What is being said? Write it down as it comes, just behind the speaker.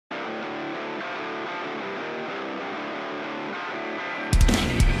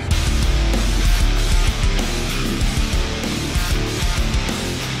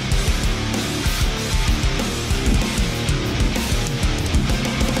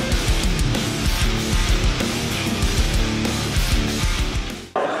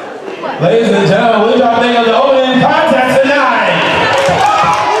Ladies and gentlemen, what y'all think of the opening contest tonight?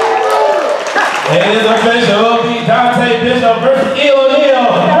 It is official. Pete Dante Bishop versus E. O'Neal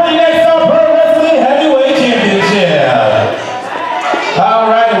for the Next Up Pro Wrestling Heavyweight Championship. All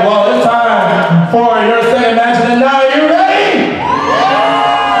right, well, it's time for your second match of the night. You ready?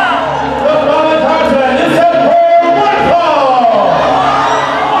 The following contest is set for one fall.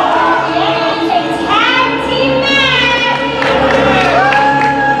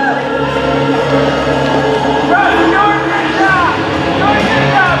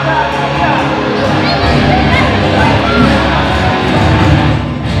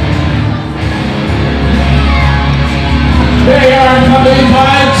 They are accompanied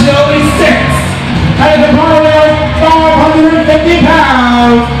by Joey Six at the power of 550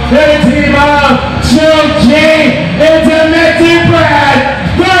 pounds. The team of Joe King and Demented Brad,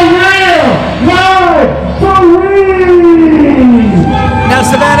 the real Wolverine. Now,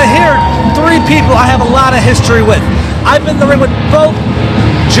 Savannah, here are three people I have a lot of history with. I've been in the ring with both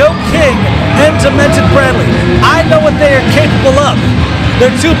Joe King and Demented Bradley. I know what they are capable of. They're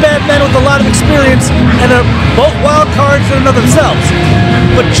two bad men with a lot of experience, and they're both wild cards in and of themselves.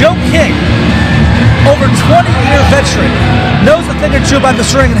 But Joe King, over 20-year veteran, knows a thing or two about this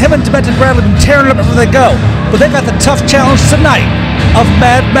ring, and him and Demented Bradley have been tearing it up everywhere they go. But they got the tough challenge tonight of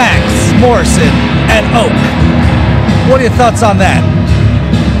Mad Max Morrison and Oak. What are your thoughts on that?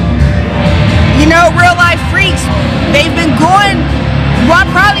 You know, Real Life Freaks, they've been going, well,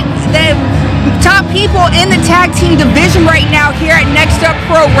 probably the top people in the tag team division right now here at Next Up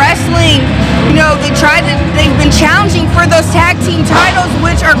Pro Wrestling. You know, they've been challenging for those tag team titles,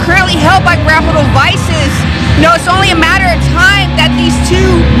 which are currently held by Grapple Devices. You know, it's only a matter of time that these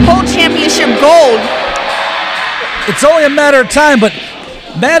two hold championship gold. It's only a matter of time, but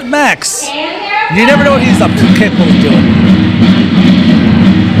Mad Max, you never know what he's up to, capable of doing.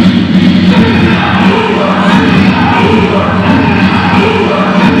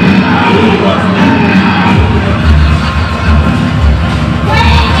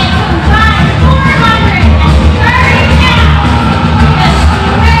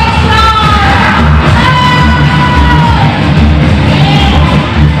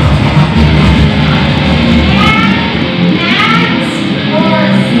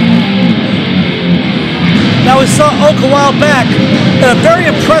 We saw Oak a while back in a very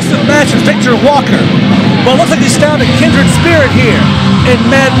impressive match with Victor Walker. Well, it looks like he's found a kindred spirit here in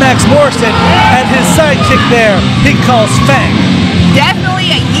Mad Max Morrison and his sidekick there he calls Fang.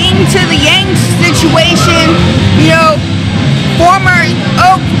 Definitely a yin to the yang situation. You know,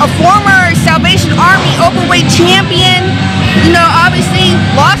 a former Salvation Army openweight champion, you know, obviously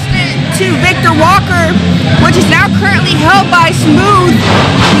lost it to Victor Walker, which is now currently held by Smooth,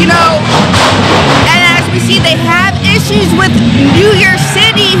 you know, and as we see, they have issues with New Year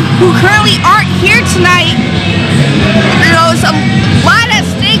City, who currently aren't here tonight. You know, it's a lot at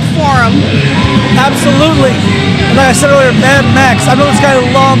stake for them. Absolutely. And like I said earlier, Mad Max, I've known this guy a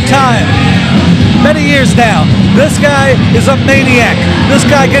long time. Many years now. This guy is a maniac. This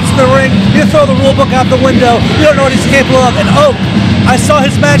guy gets in the ring, you throw the rule book out the window, you don't know what he's capable of. And Oak, I saw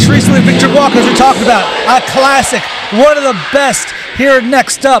his match recently with Victor Walker, as we talked about. A classic. One of the best here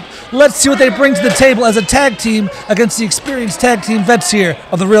Next Up. Let's see what they bring to the table as a tag team against the experienced tag team vets here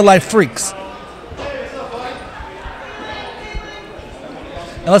of the Real Life Freaks.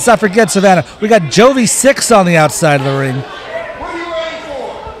 And let's not forget, Savannah, we got Jovi 6 on the outside of the ring. What are you ready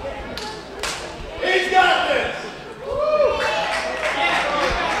for? He's got this!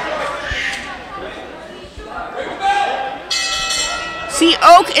 See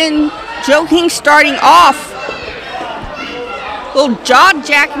Oak and Joe King starting off. Little jaw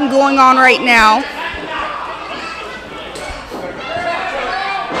jacking going on right now.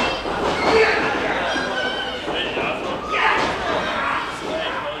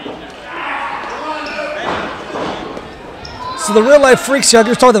 So the Real Life Freaks, you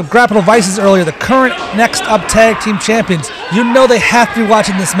were talking about Grapple Devices earlier, the current Next Up Tag Team Champions. You know they have to be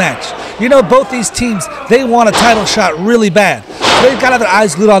watching this match. You know both these teams, they want a title shot really bad. So they've got their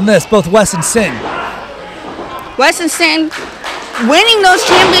eyes glued on this, both Wes and Sin. Wes and Sin winning those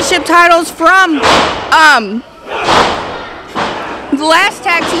championship titles from the last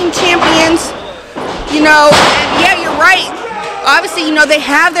tag team champions. You know, and yeah, you're right. Obviously, you know, they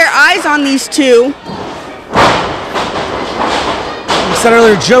have their eyes on these two. We said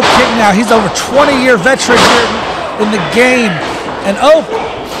earlier, Joe King now, he's over 20-year veteran here in the game. And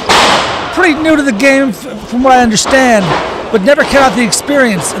pretty new to the game from what I understand, but never count out the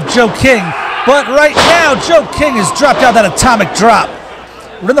experience of Joe King. But right now, Joe King has dropped out that atomic drop.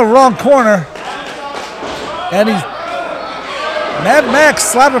 We're in the wrong corner. And he's Mad Max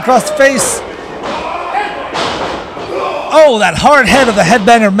slapped him across the face. Oh, that hard head of the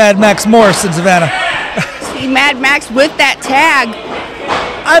headbanger Mad Max Morrison, Savannah. See Mad Max with that tag.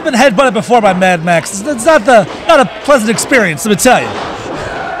 I've been headbutted before by Mad Max. It's not a pleasant experience, let me tell you.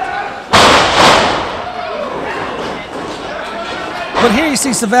 But here you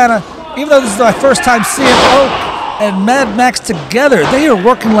see Savannah, even though this is my first time seeing Oak and Mad Max together, they are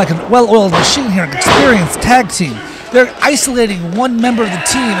working like a well-oiled machine here, an experienced tag team. They're isolating one member of the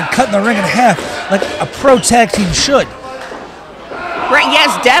team and cutting the ring in half like a pro tag team should. Right,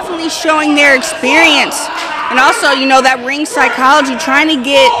 yes, definitely showing their experience. And also, you know, that ring psychology, trying to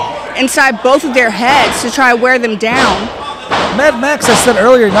get inside both of their heads to try to wear them down. Mad Max, I said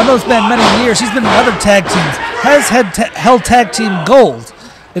earlier, I know it's been many years, he's been in other tag teams, has held tag team gold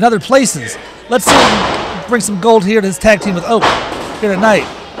in other places. Let's see him bring some gold here to his tag team with Oak here tonight.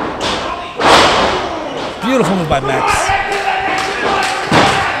 Beautiful move by Max.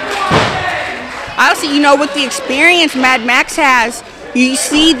 Obviously, you know, with the experience Mad Max has, you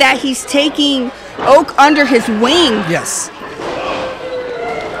see that he's taking Oak under his wing. Yes.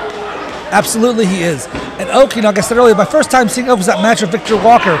 Absolutely he is. And Oak, you know, like I said earlier, my first time seeing Oak was that match with Victor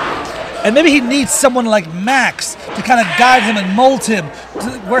Walker. And maybe he needs someone like Max to kind of guide him and mold him to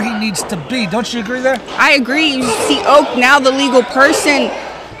where he needs to be. Don't you agree there? I agree. You see Oak, now the legal person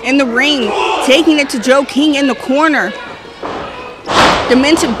in the ring, taking it to Joe King in the corner.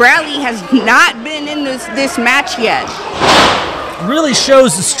 Demented Bradley has not been in this match yet. Really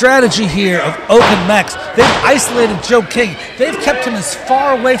shows the strategy here of Oak and Max. They've isolated Joe King. They've kept him as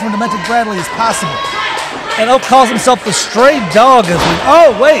far away from Demented Bradley as possible. And Oak calls himself the stray dog as we...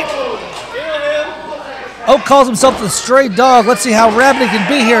 Oh, wait. Oak calls himself the stray dog. Let's see how rabid he can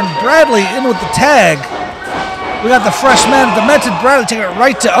be here. And Bradley in with the tag. We got the fresh man, Demented Bradley, taking it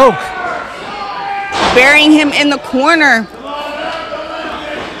right to Oak. Burying him in the corner.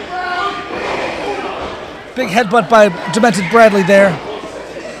 Big headbutt by Demented Bradley there.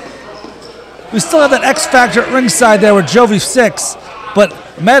 We still have that X Factor at ringside there with Jovi 6, but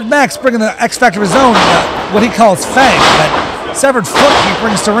Mad Max bringing the X Factor of his own, what he calls Fang, that severed foot he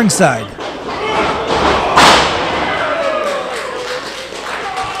brings to ringside.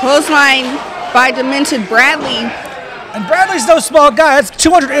 Clothesline by Demented Bradley. And Bradley's no small guy. That's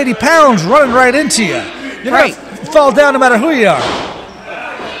 280 pounds running right into you. You're right. going to fall down no matter who you are.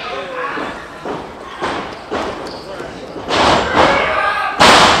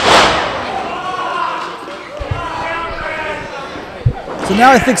 So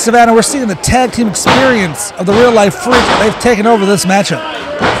now I think, Savannah, we're seeing the tag team experience of the Real Life Freak. They've taken over this matchup.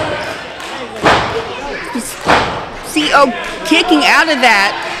 See Oak kicking out of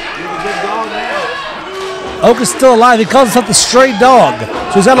that. Oak is still alive. He calls himself the stray dog.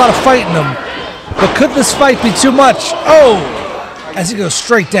 So he's got a lot of fight in him. But could this fight be too much? Oh! As he goes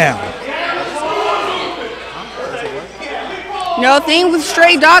straight down. You know, the thing with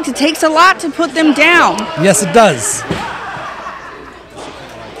stray dogs, it takes a lot to put them down. Yes, it does.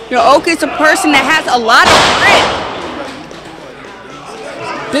 You know, Oak is a person that has a lot of grit.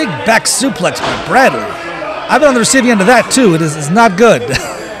 Big back suplex by Bradley. I've been on the receiving end of that too. It is not good.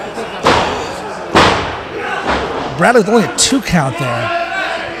 Bradley with only a 2 count there.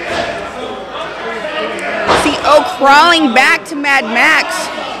 See Oak crawling back to Mad Max.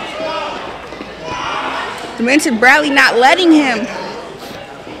 Demented Bradley not letting him.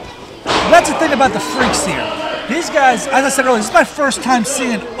 That's the thing about the Freaks here. These guys, as I said earlier, this is my first time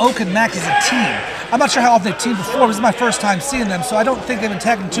seeing Oak and Max as a team. I'm not sure how often they've teamed before, but this is my first time seeing them, so I don't think they've been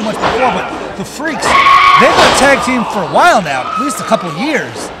tagging too much before, but the Freaks, they've been a tag team for a while now, at least a couple of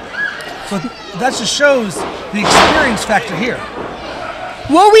years. So that just shows the experience factor here.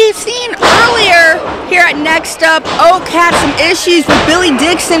 What we've seen earlier here at Next Up, Oak had some issues with Billy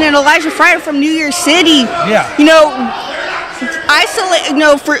Dixon and Elijah Friday from New Year's City. Yeah. You know,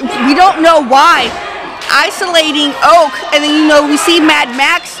 we don't know why. Isolating Oak, and then, you know, we see Mad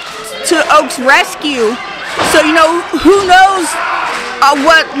Max to Oak's rescue. So, you know, who knows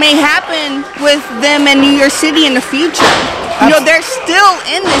what may happen with them in New York City in the future. You know, they're still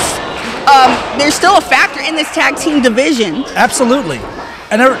in this, there's still a factor in this tag team division. Absolutely.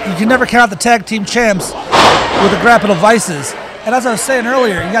 And you can never count out the tag team champs with the grapple devices. And as I was saying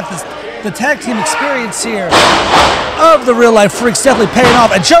earlier, you got the tag team experience here of the Real Life Freaks definitely paying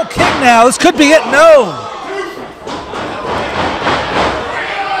off. And Joe King now, this could be it. No!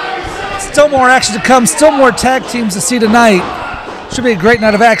 Still more action to come, still more tag teams to see tonight. Should be a great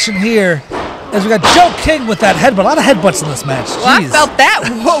night of action here. As we got Joe King with that headbutt. A lot of headbutts in this match. Well, I felt that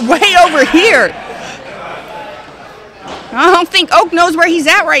way over here. I don't think Oak knows where he's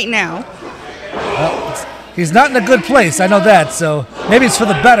at right now. Well, He's not in a good place, I know that, so maybe it's for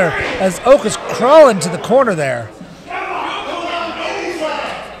the better as Oak is crawling to the corner there.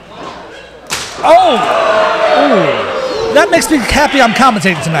 Oh! Ooh. That makes me happy I'm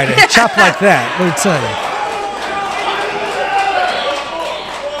commentating tonight. A chop like that, let me tell you.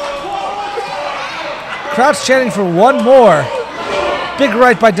 Crowd's chanting for one more. Big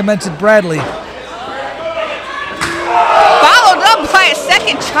right by Demented Bradley. Followed up by a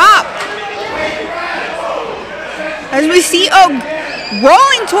second chop. As we see Oak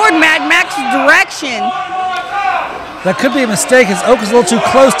rolling toward Mad Max's direction. That could be a mistake as Oak is a little too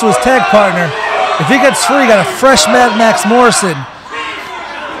close to his tag partner. If he gets free, got a fresh Mad Max Morrison.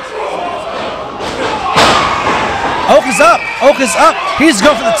 Oak is up. Oak is up. He's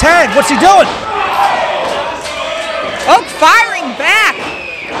going for the tag. What's he doing? Oak firing back.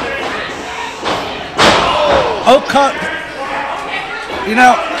 Oak caught. You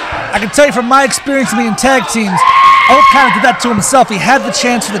know, I can tell you from my experience being in tag teams, Oak kind of did that to himself. He had the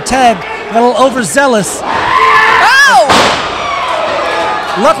chance for the tag, got a little overzealous. Oh!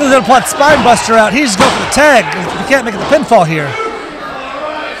 Luckily, they don't pull that spine buster out. He just goes for the tag. You can't make it the pinfall here.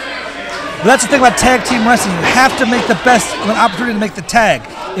 But that's the thing about tag team wrestling. You have to make the best of an opportunity to make the tag.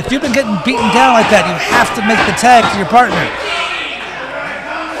 If you've been getting beaten down like that, you have to make the tag to your partner.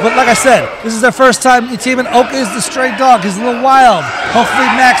 But like I said, this is their first time teaming. Oak is the stray dog. He's a little wild.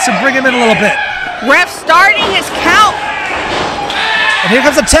 Hopefully Max can bring him in a little bit. Ref starting his count. And here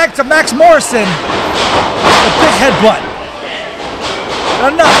comes a tag to Max Morrison. A big headbutt.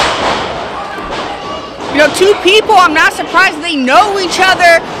 Enough. You know, two people, I'm not surprised they know each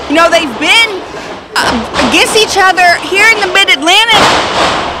other. You know, they've been against each other here in the Mid-Atlantic.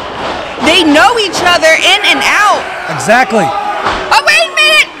 They know each other in and out. Exactly. Oh, wait a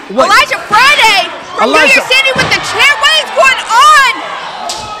minute. What? Elijah Friday from New York City with the chair. What is going on?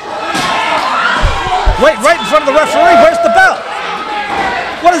 Wait, right in front of the referee. Where's the belt?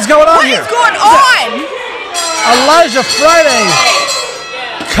 What is going on here? What is going on? Elijah Friday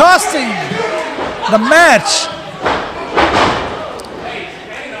costing the match.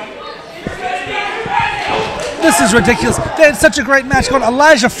 This is ridiculous. They had such a great match going.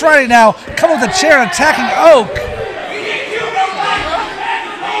 Elijah Friday now coming with a chair attacking Oak.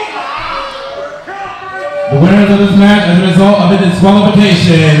 The winners of this match as a result of the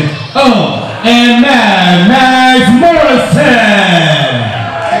disqualification, Oak and Mad Max Morrison.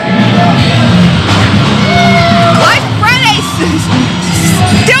 Elijah Friday's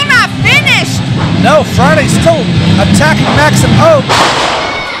still not finished. No, Friday's still attacking Max and Oak.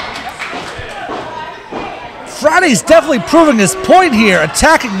 Friday's definitely proving his point here,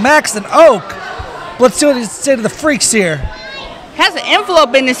 attacking Max and Oak. Let's see what he say to the freaks here. Has an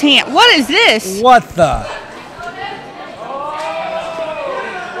envelope in his hand. What is this? What the?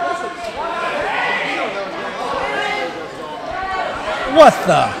 What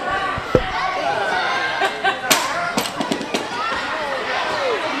the?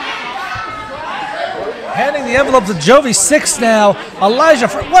 Handing the envelope to Jovi 6 now. Elijah,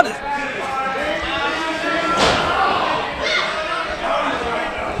 what?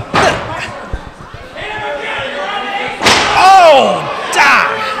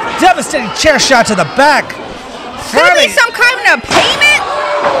 Devastating chair shot to the back. Could it be some kind of payment?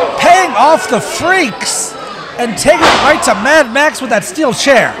 Paying off the freaks and taking it right to Mad Max with that steel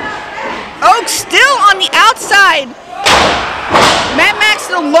chair. Oak still on the outside. Mad Max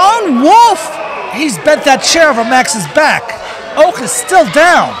the lone wolf. He's bent that chair over Max's back. Oak is still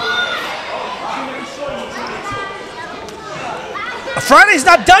down. Friday's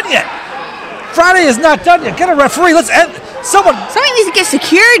not done yet. Friday is not done yet. Get a referee. Let's end. Somebody needs to get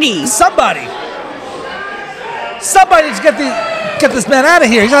security. Somebody needs to get this man out of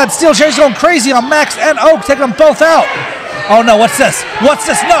here. He's got that steel chair. He's going crazy on Max and Oak, taking them both out. Oh no! What's this? What's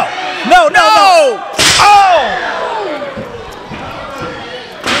this? No! Oh!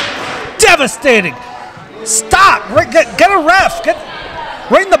 Devastating! Stop! Get a ref.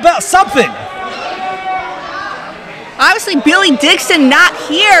 Ring the bell. Something. Obviously, Billy Dixon not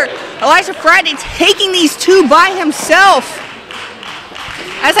here. Elijah Friday taking these two by himself.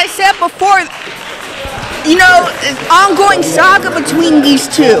 As I said before, you know, ongoing saga between these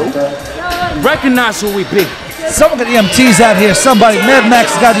two. Recognize who we be. Someone get EMTs out here. Somebody. Mad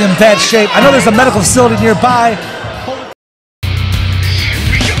Max has got you in bad shape. I know there's a medical facility nearby.